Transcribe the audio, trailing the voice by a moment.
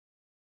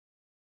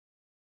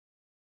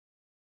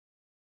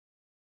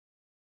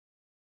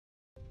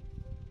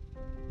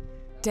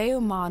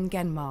Deo mon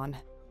gen mon.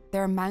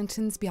 There are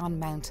mountains beyond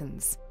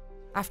mountains.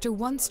 After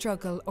one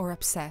struggle or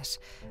upset,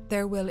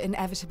 there will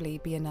inevitably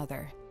be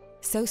another.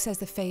 So says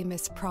the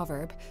famous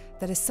proverb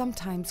that is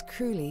sometimes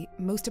cruelly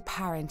most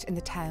apparent in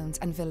the towns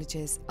and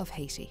villages of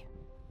Haiti.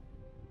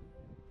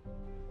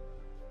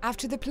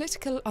 After the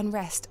political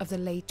unrest of the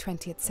late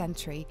 20th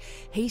century,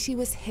 Haiti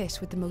was hit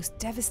with the most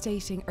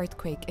devastating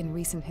earthquake in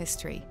recent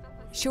history.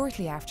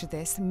 Shortly after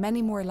this,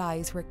 many more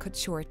lives were cut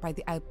short by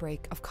the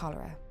outbreak of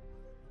cholera.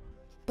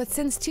 But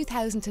since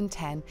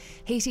 2010,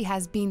 Haiti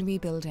has been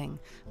rebuilding,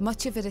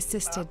 much of it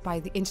assisted by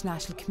the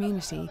international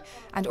community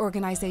and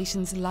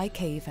organisations like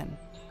Haven.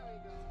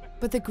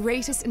 But the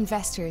greatest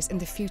investors in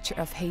the future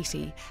of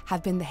Haiti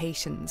have been the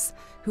Haitians,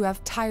 who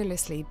have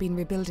tirelessly been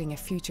rebuilding a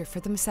future for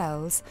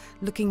themselves,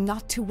 looking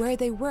not to where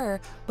they were,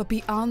 but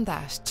beyond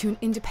that to an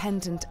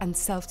independent and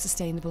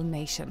self-sustainable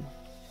nation.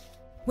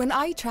 When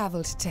I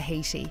travelled to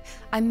Haiti,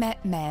 I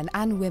met men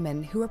and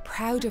women who were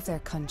proud of their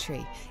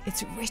country,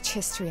 its rich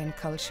history and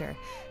culture,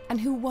 and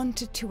who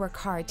wanted to work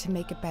hard to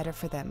make it better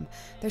for them,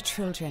 their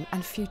children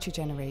and future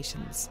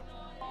generations.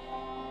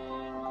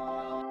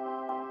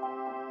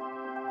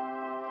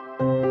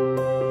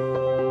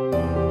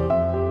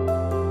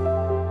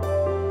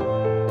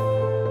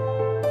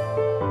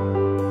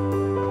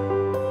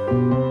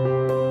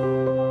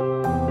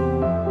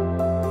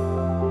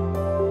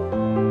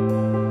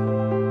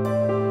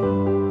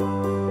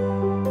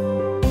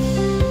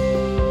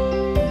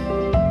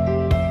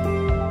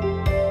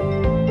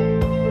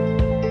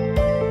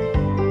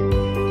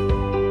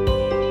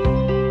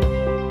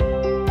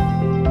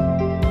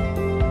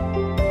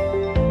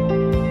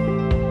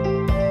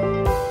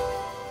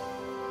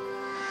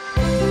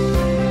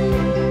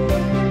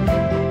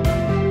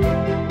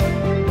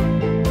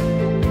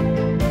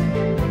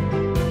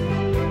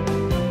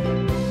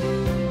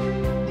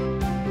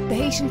 The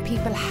Haitian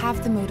people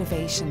have the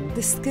motivation,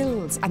 the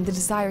skills and the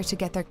desire to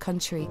get their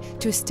country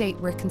to a state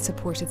where it can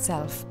support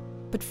itself.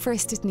 But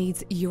first it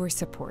needs your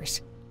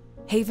support.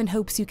 Haven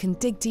hopes you can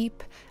dig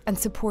deep and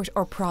support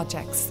our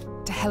projects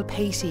to help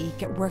Haiti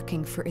get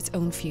working for its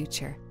own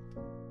future.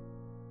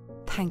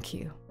 Thank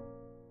you.